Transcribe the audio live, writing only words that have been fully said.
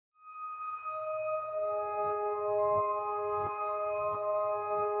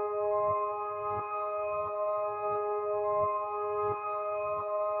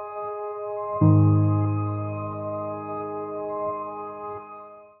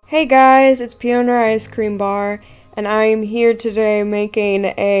Hey guys, it's Peona Ice Cream Bar, and I am here today making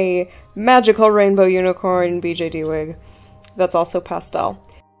a magical rainbow unicorn BJD wig that's also pastel.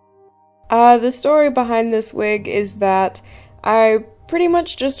 The story behind this wig is that I pretty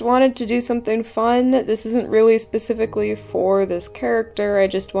much just wanted to do something fun. This isn't really specifically for this character, I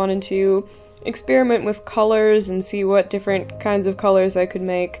just wanted to experiment with colors and see what different kinds of colors I could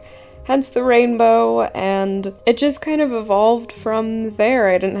make. Hence the rainbow, and it just kind of evolved from there.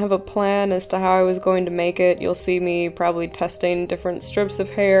 I didn't have a plan as to how I was going to make it. You'll see me probably testing different strips of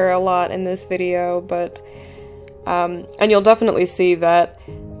hair a lot in this video, but and you'll definitely see that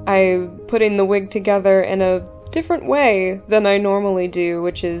I'm putting the wig together in a different way than I normally do,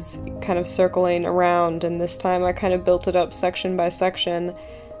 which is kind of circling around, and this time I kind of built it up section by section.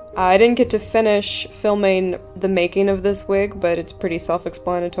 I didn't get to finish filming the making of this wig, but it's pretty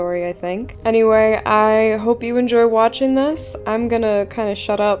self-explanatory, I think. Anyway, I hope you enjoy watching this. I'm gonna kind of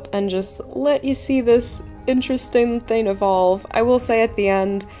shut up and just let you see this interesting thing evolve. I will say at the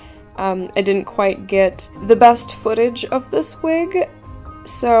end, I didn't quite get the best footage of this wig,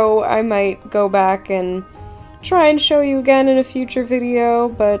 so I might go back and try and show you again in a future video,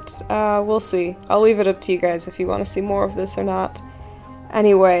 but we'll see. I'll leave it up to you guys if you want to see more of this or not.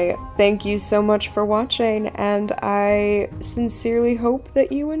 Anyway, thank you so much for watching, and I sincerely hope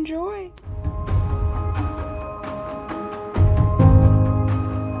that you enjoy.